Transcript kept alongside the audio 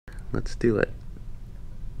Let's do it.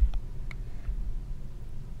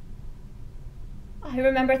 I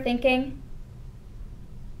remember thinking,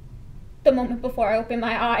 the moment before I opened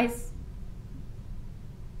my eyes,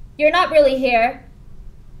 you're not really here.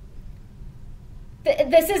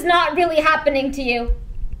 This is not really happening to you.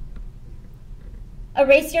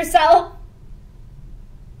 Erase yourself.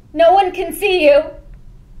 No one can see you.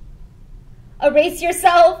 Erase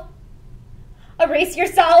yourself. Erase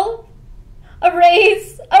yourself.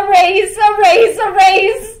 Erase, erase, erase,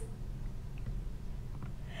 erase.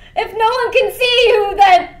 If no one can see you,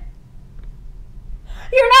 then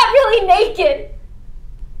you're not really naked.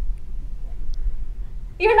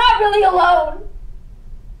 You're not really alone.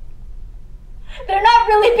 They're not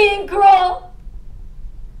really being cruel.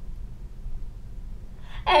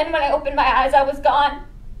 And when I opened my eyes, I was gone.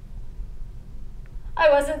 I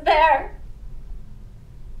wasn't there.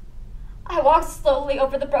 I walked slowly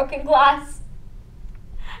over the broken glass.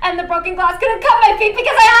 And the broken glass couldn't cut my feet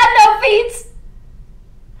because I had no feet.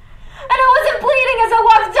 And I wasn't bleeding as I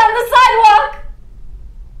walked down the sidewalk.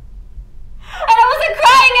 And I wasn't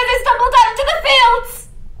crying as I stumbled out into the fields.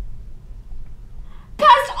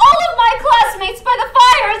 Past all of my classmates by the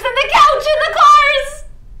fires and the couch and the cars.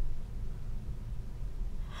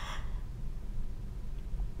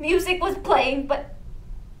 Music was playing, but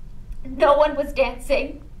no one was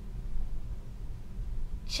dancing.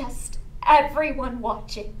 Just everyone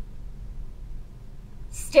watching.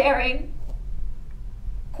 Staring.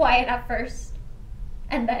 Quiet at first.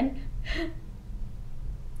 And then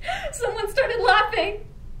someone started laughing.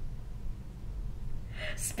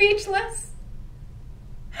 Speechless.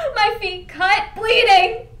 My feet cut,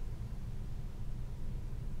 bleeding.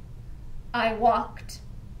 I walked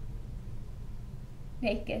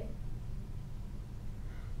naked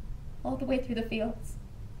all the way through the fields.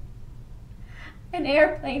 An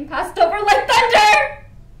airplane passed over like thunder.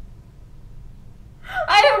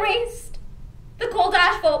 I erased the cold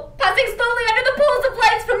asphalt, passing slowly under the pools of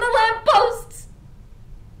lights from the lamp posts.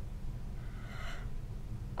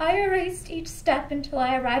 I erased each step until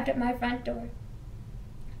I arrived at my front door.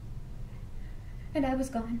 And I was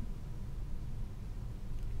gone.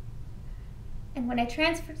 And when I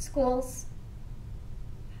transferred schools,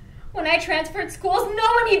 no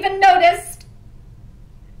one even noticed.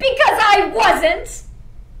 Because I wasn't.